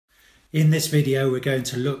In this video, we're going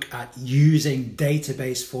to look at using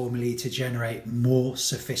database formulae to generate more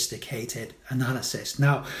sophisticated analysis.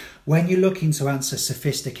 Now, when you're looking to answer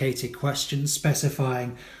sophisticated questions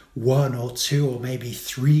specifying one or two or maybe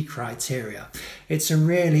three criteria, it's a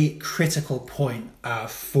really critical point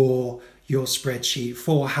for your spreadsheet,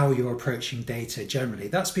 for how you're approaching data generally.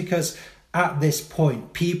 That's because at this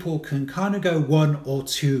point, people can kind of go one of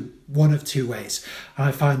two ways. And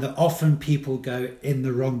I find that often people go in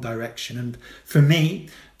the wrong direction. And for me,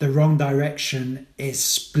 the wrong direction is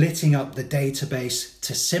splitting up the database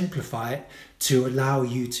to simplify it to allow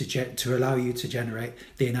you to generate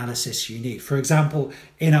the analysis you need. For example,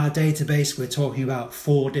 in our database, we're talking about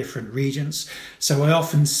 4 different regions. So I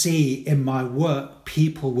often see in my work,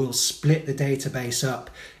 people will split the database up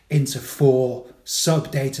into 4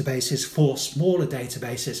 sub-databases, 4 smaller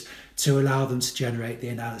databases to allow them to generate the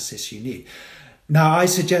analysis you need. Now, I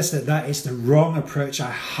suggest that that is the wrong approach.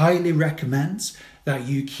 I highly recommend that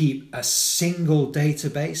you keep a single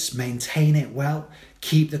database, maintain it well,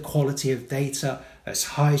 keep the quality of data as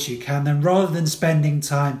high as you can. Then rather than spending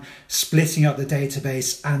time splitting up the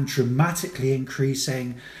database and dramatically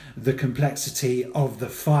increasing the complexity of the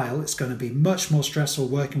file, it's going to be much more stressful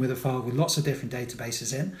working with a file with lots of different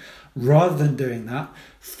databases in. Rather than doing that,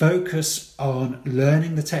 focus on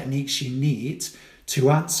learning the techniques you need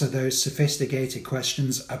to answer those sophisticated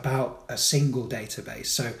questions about a single database.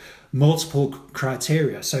 So multiple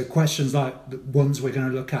criteria. So questions like the ones we're going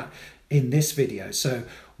to look at in this video. So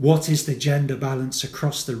what is the gender balance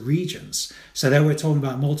across the regions? So there we're talking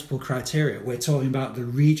about multiple criteria. We're talking about the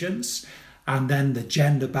regions and then the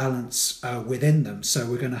gender balance within them. So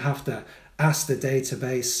we're going to have to ask the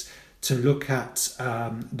database to look at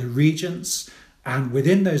the regions, and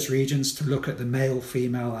within those regions to look at the male,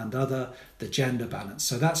 female and the gender balance.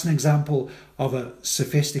 So that's an example of a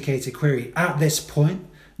sophisticated query. At this point,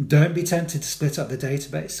 don't be tempted to split up the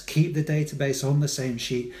database. Keep the database on the same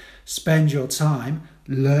sheet. Spend your time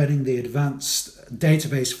learning the advanced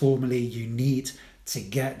database formulae you need to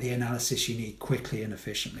get the analysis you need quickly and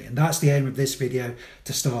efficiently. And that's the aim of this video,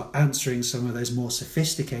 to start answering some of those more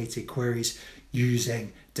sophisticated queries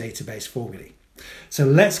using database formulae. So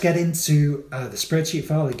let's get into the spreadsheet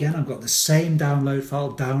file. Again, I've got the same download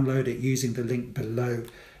file. Download it using the link below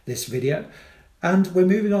this video. And we're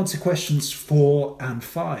moving on to questions 4 and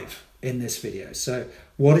 5 in this video. So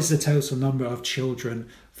what is the total number of children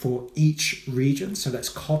for each region? So let's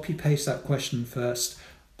copy paste that question first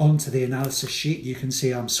onto the analysis sheet. You can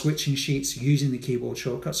see I'm switching sheets using the keyboard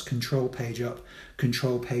shortcuts, Control page up,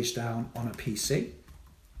 Control page down on a PC.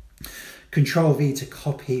 Control V to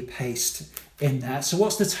copy paste in there. So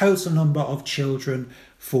what's the total number of children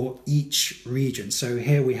for each region? So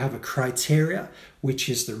here we have a criteria, which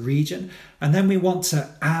is the region, and then we want to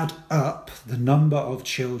add up the number of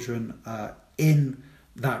children in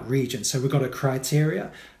that region. So we've got a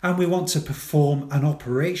criteria and we want to perform an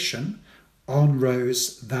operation on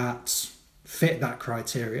rows that fit that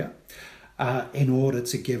criteria in order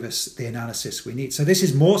to give us the analysis we need. So this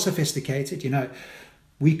is more sophisticated.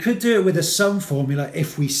 We could do it with a sum formula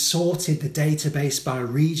if we sorted the database by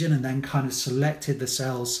region and then kind of selected the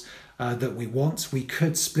cells that we want. We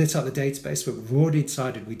could split up the database, but we've already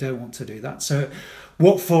decided we don't want to do that. So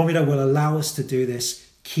what formula will allow us to do this,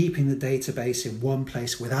 keeping the database in one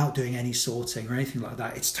place without doing any sorting or anything like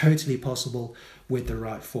that? It's totally possible with the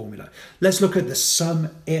right formula. Let's look at the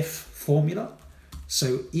SUMIF formula.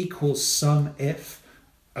 So equals SUMIF,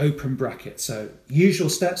 open bracket. So usual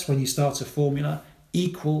steps when you start a formula,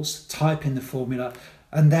 equals, type in the formula,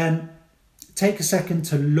 and then take a second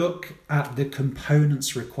to look at the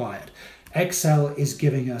components required. Excel is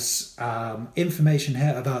giving us information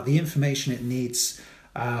here about the information it needs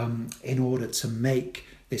in order to make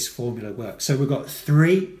this formula work. So we've got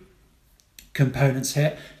 3 components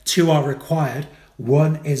here. 2 are required,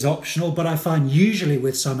 1 is optional, but I find usually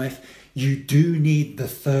with SUMIF, you do need the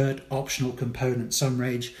 3rd optional component, sum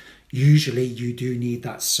range. Usually you do need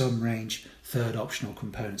that sum range 3rd optional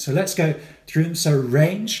component. So let's go through them. So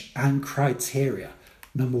range and criteria.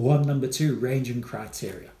 Number 1, number 2, range and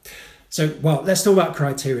criteria. So, well, let's talk about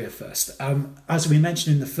criteria first. As we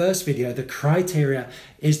mentioned in the first video, the criteria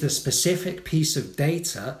is the specific piece of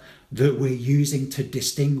data that we're using to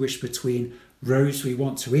distinguish between rows we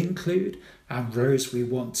want to include and rows we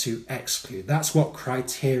want to exclude. That's what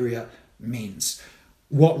criteria means.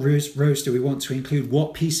 What rows do we want to include?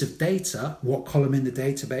 What piece of data, what column in the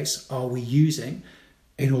database are we using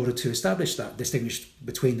in order to establish that, distinguish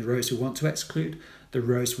between the rows we want to exclude, the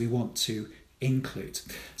rows we want to include.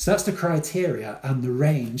 So that's the criteria, and the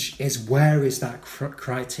range is where is that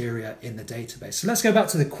criteria in the database. So let's go back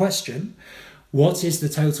to the question. What is the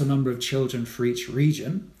total number of children for each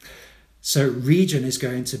region? So region is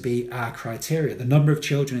going to be our criteria. The number of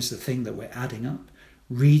children is the thing that we're adding up.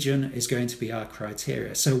 Region is going to be our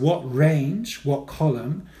criteria. So what range, what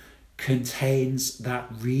column contains that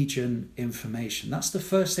region information? That's the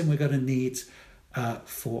first thing we're going to need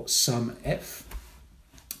for SUMIF.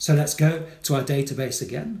 So let's go to our database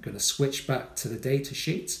again. I'm going to switch back to the data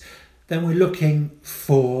sheets. Then we're looking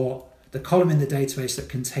for the column in the database that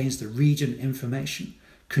contains the region information.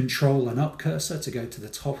 Control and up cursor to go to the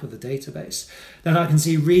top of the database. Then I can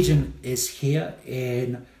see region is here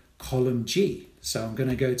in column G. So I'm going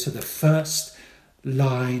to go to the first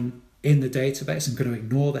line in the database. I'm going to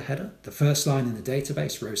ignore the header. The first line in the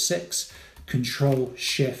database, row 6, Control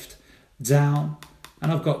Shift down,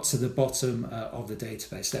 and I've got to the bottom of the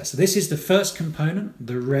database there. So this is the first component,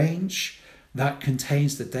 the range that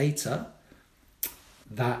contains the data.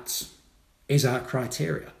 That is our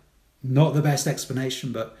criteria. Not the best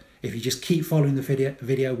explanation, but if you just keep following the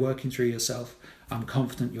video, working through yourself, I'm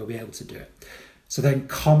confident you'll be able to do it. So then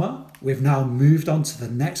comma, we've now moved on to the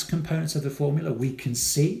next component of the formula. We can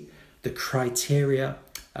see the criteria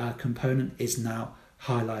component is now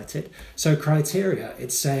highlighted. So criteria,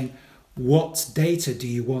 it's saying what data do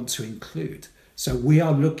you want to include? So we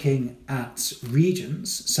are looking at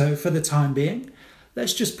regions. So for the time being,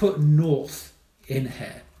 let's just put north in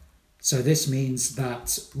here. So this means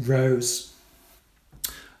that rows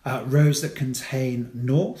that contain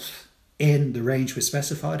north in the range we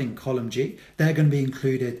specified in column G, they're going to be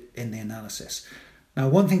included in the analysis. Now,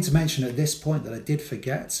 one thing to mention at this point that I did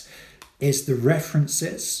forget is the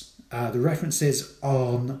references. The references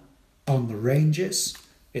on the ranges.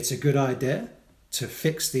 It's a good idea to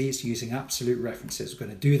fix these using absolute references. We're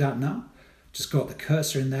going to do that now. Just got the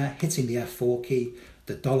cursor in there, hitting the F4 key.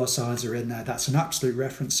 The dollar signs are in there. That's an absolute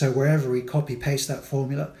reference. So wherever we copy paste that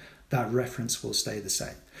formula, that reference will stay the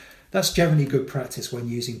same. That's generally good practice when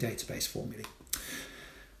using database formulae.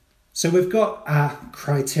 So we've got our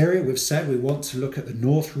criteria. We've said we want to look at the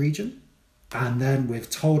north region, and then we've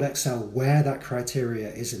told Excel where that criteria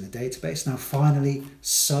is in the database. Now finally,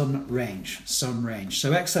 sum range.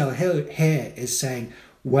 So Excel here is saying,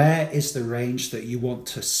 where is the range that you want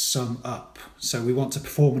to sum up? So we want to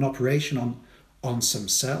perform an operation on some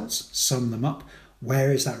cells, sum them up.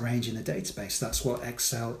 Where is that range in the database? That's what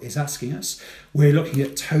Excel is asking us. We're looking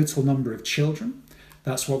at total number of children.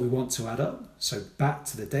 That's what we want to add up. So back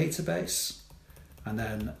to the database, and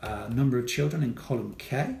then number of children in column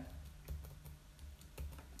K.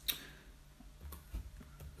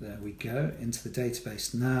 There we go, into the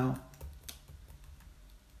database now.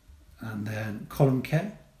 And then column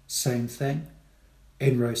K, same thing.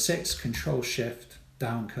 In row 6, Control Shift,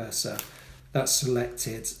 down cursor. That's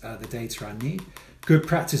selected the data I need. Good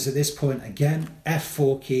practice at this point, again,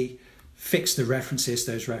 F4 key, fix the references.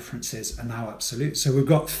 Those references are now absolute. So we've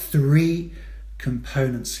got 3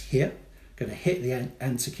 components here. Going to hit the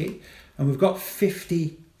enter key, and we've got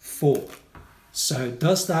 54. So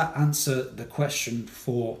does that answer the question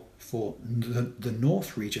for the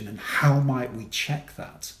north region, and how might we check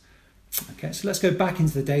that? Okay, so let's go back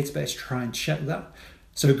into the database, try and check that.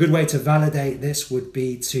 So a good way to validate this would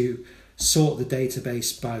be to sort the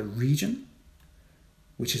database by region,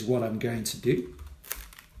 which is what I'm going to do.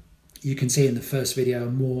 You can see in the first video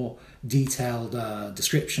a more detailed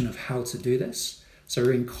description of how to do this. So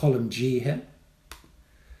we're in column G here.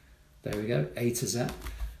 There we go, A to Z.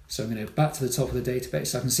 So I'm going to go back to the top of the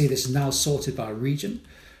database. I can see this is now sorted by region.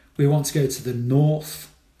 We want to go to the north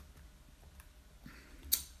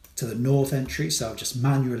entry. So I've just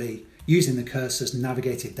manually, using the cursors,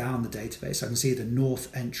 navigated down the database. I can see the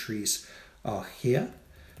north entries are here.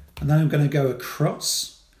 And then I'm going to go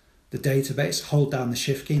across the database, hold down the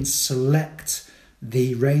shift key and select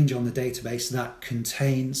the range on the database that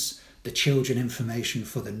contains the children information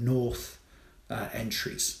for the north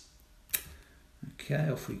entries. Okay,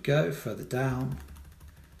 off we go, further down.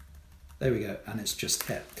 There we go, and it's just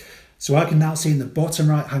here. So I can now see in the bottom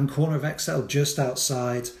right-hand corner of Excel, just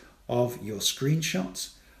outside of your screenshot,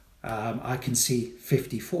 I can see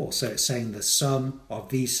 54. So it's saying the sum of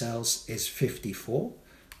these cells is 54.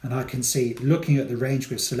 And I can see, looking at the range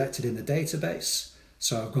we've selected in the database,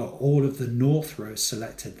 so I've got all of the north rows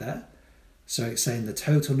selected there. So it's saying the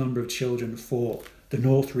total number of children for the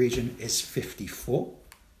north region is 54.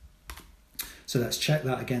 So let's check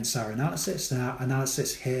that against our analysis. Now, our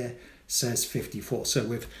analysis here says 54. So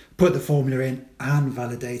we've put the formula in and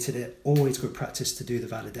validated it. Always good practice to do the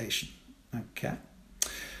validation. Okay.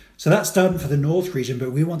 So that's done for the north region,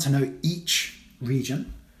 but we want to know each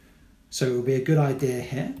region. So it will be a good idea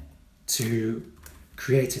here to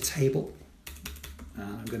create a table.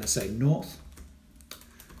 And I'm going to say north.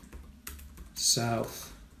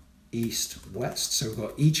 south, east, west. So we've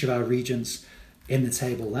got each of our regions in the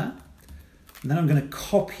table there. And then I'm going to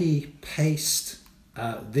copy paste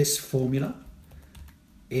this formula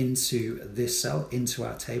into this cell, into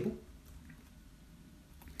our table.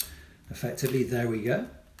 Effectively, there we go.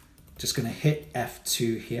 Just going to hit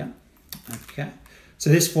F2 here. Okay. So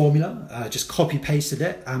this formula, just copy pasted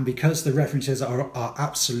it, and because the references are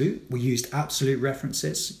absolute, we used absolute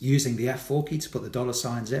references using the F4 key to put the dollar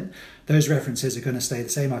signs in. Those references are going to stay the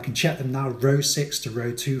same. I can check them now, row 6 to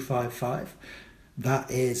row 255.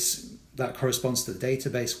 That corresponds to the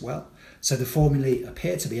database well. So the formulae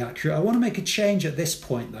appear to be accurate. I want to make a change at this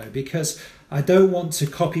point though, because I don't want to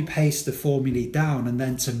copy paste the formulae down and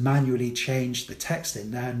then to manually change the text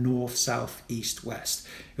in there, north, south, east, west.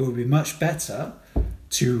 It would be much better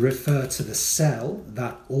to refer to the cell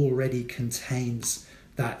that already contains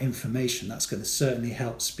that information. That's going to certainly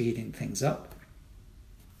help speeding things up.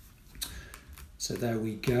 So there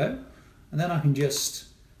we go. And then I can just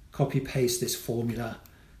copy paste this formula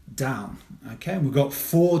down. Okay, and we've got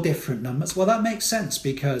 4 different numbers. Well, that makes sense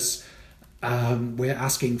because we're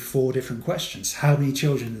asking 4 different questions. How many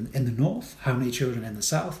children in the north? How many children in the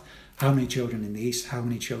south? How many children in the east? How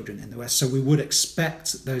many children in the west? So we would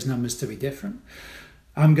expect those numbers to be different.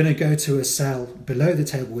 I'm going to go to a cell below the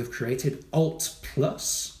table we've created, Alt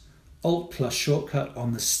plus shortcut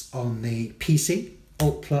on the PC,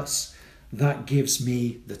 Alt plus, that gives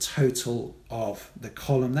me the total of the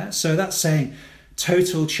column there. So that's saying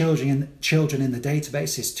total children in the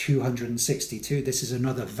database is 262. This is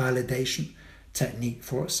another validation technique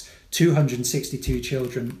for us. 262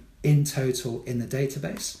 children in total in the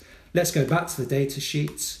database. Let's go back to the data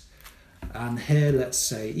sheet, and here let's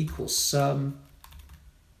say equals sum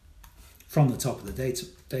from the top of the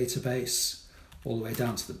database all the way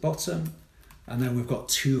down to the bottom, and then we've got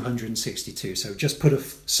 262. So just put a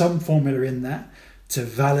sum formula in there to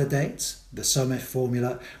validate the SUMIF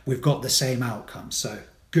formula. We've got the same outcome. So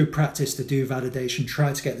good practice to do validation,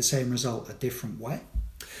 try to get the same result a different way.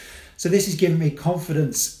 So this is giving me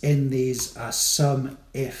confidence in these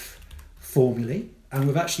SUMIF formulae, and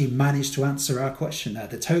we've actually managed to answer our question there.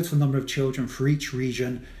 The total number of children for each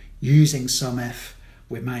region using SUMIF,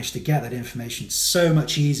 we've managed to get that information. So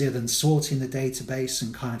much easier than sorting the database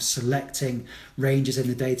and kind of selecting ranges in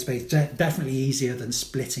the database. Definitely easier than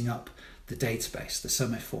splitting up the database, the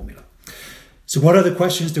SUMIF formula. So what other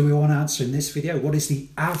questions do we want to answer in this video? What is the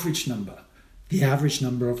average number? The average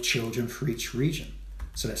number of children for each region.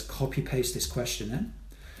 So let's copy paste this question in.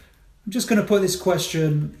 I'm just going to put this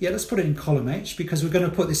question, let's put it in column H, because we're going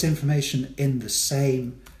to put this information in the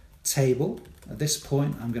same table. At this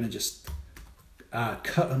point, I'm going to just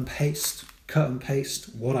cut and paste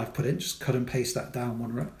what I've put in, just cut and paste that down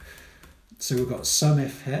one row. So we've got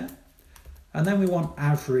SUMIF here, and then we want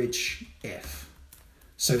AVERAGEIF.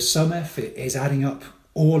 So SUMIF is adding up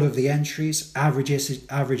all of the entries.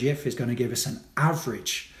 AVERAGEIF is going to give us an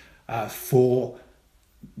average for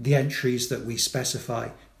the entries that we specify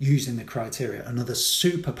using the criteria. Another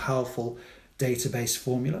super powerful database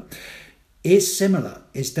formula. Is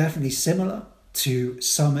definitely similar to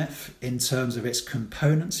SUMIF in terms of its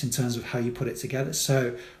components, in terms of how you put it together.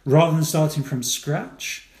 So rather than starting from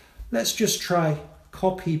scratch, let's just try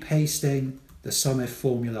copy pasting the SUMIF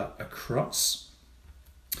formula across.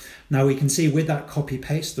 Now we can see with that copy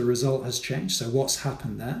paste, the result has changed. So what's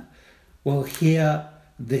happened there? Well, here,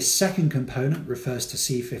 this second component refers to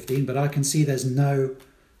C15, but I can see there's no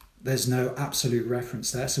absolute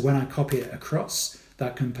reference there. So when I copy it across,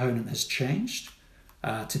 that component has changed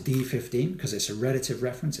to D15 because it's a relative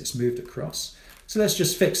reference, it's moved across. So let's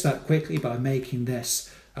just fix that quickly by making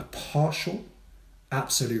this a partial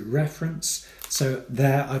absolute reference. So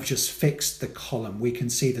there I've just fixed the column. We can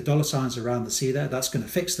see the dollar signs around the C there. That's going to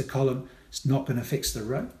fix the column. It's not going to fix the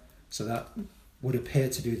row. So that would appear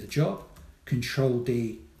to do the job. Control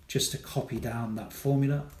D just to copy down that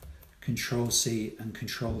formula. Control C and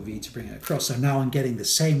Control V to bring it across. So now I'm getting the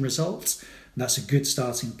same results. That's a good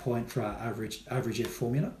starting point for our AVERAGEIF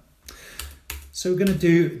formula. So we're going to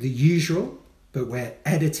do the usual, but we're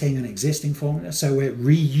editing an existing formula. So we're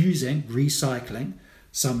recycling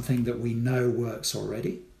something that we know works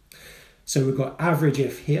already. So we've got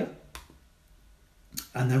AVERAGEIF here,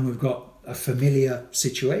 and then we've got a familiar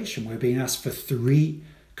situation. We're being asked for 3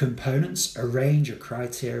 components, a range, a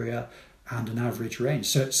criteria, and an average range.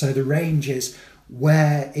 So the range is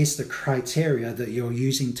where is the criteria that you're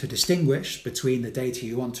using to distinguish between the data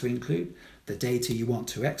you want to include, the data you want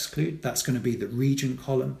to exclude. That's going to be the region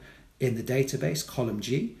column in the database, column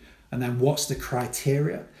G. And then what's the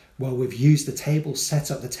criteria? Well, we've used the table,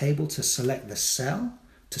 set up the table to select the cell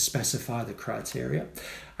to specify the criteria.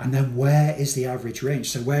 And then where is the average range?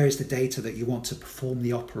 So where is the data that you want to perform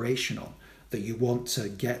the operation on, that you want to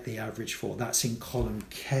get the average for? That's in column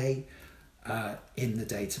K in the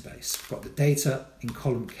database. We've got the data in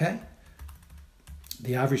column K,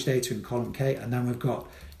 the average data in column K, and then we've got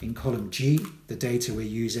in column G the data we're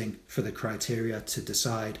using for the criteria to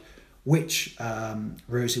decide which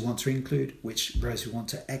rows we want to include, which rows we want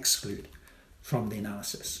to exclude from the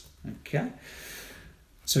analysis. Okay,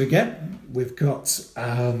 so again, we've got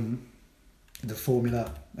the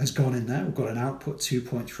formula has gone in there. We've got an output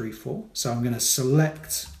 2.34. So I'm going to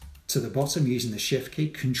select to the bottom using the shift key.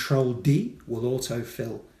 Control D will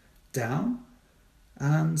autofill down.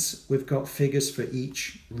 And we've got figures for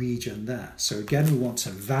each region there. So again, we want to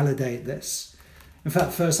validate this. In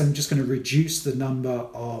fact, first I'm just going to reduce the number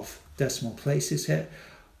of decimal places here.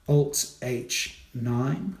 Alt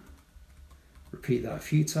H9. Repeat that a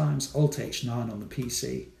few times. Alt H9 on the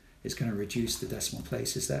PC is going to reduce the decimal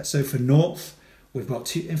places there. So for North, we've got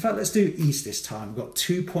two. In fact, let's do East this time. We've got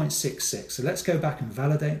 2.66. So let's go back and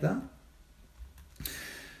validate that.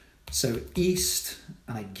 So East,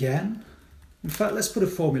 and again, in fact, let's put a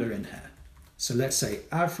formula in here. So let's say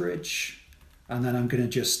average, and then I'm going to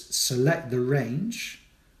just select the range,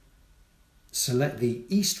 select the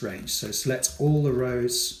East range. So select all the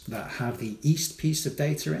rows that have the East piece of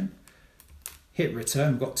data in. Hit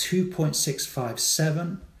return. We've got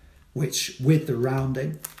 2.657, which with the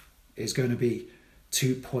rounding is going to be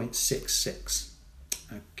 2.66.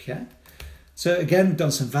 Okay. So again, we've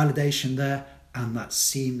done some validation there, and that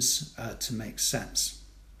seems to make sense.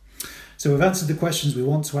 So we've answered the questions we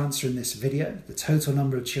want to answer in this video, the total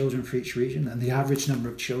number of children for each region and the average number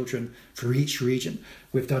of children for each region.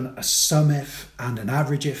 We've done a SUMIF and an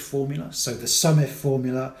AVERAGEIF formula. So the SUMIF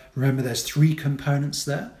formula, remember there's three components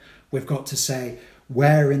there. We've got to say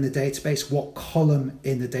where in the database, what column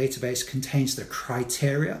in the database contains the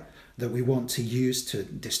criteria that we want to use to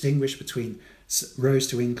distinguish between rows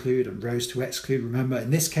to include and rows to exclude. Remember,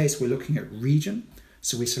 in this case, we're looking at region.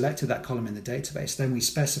 So we selected that column in the database. Then we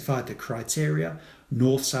specified the criteria,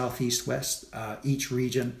 north, south, east, west, each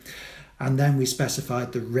region. And then we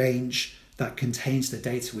specified the range that contains the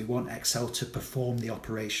data we want Excel to perform the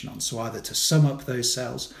operation on. So either to sum up those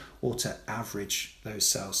cells or to average those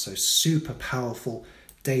cells. So super powerful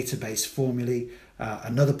database formulae.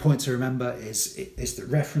 Another point to remember is the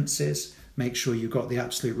references. Make sure you've got the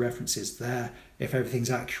absolute references there. If everything's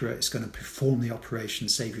accurate, it's going to perform the operation,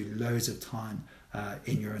 save you loads of time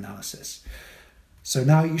in your analysis. So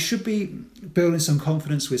now you should be building some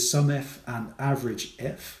confidence with SUMIF and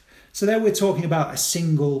AVERAGEIF. So there we're talking about a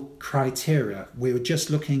single criteria. We were just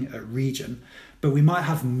looking at region, but we might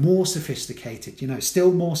have more sophisticated,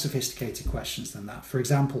 still more sophisticated questions than that. For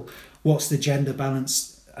example, what's the gender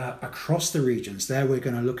balance across the regions? There we're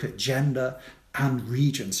going to look at gender and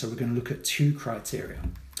region. So we're going to look at two criteria.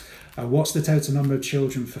 What's the total number of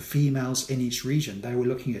children for females in each region? There we're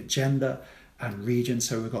looking at gender and region,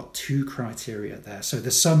 so we've got two criteria there. So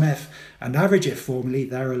the SUMIF and AVERAGEIF formulae,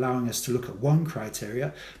 they're allowing us to look at one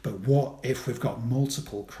criteria, but what if we've got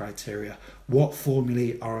multiple criteria? What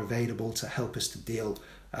formulae are available to help us to deal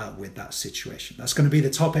with that situation? That's going to be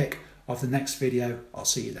the topic of the next video. I'll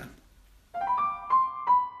see you then.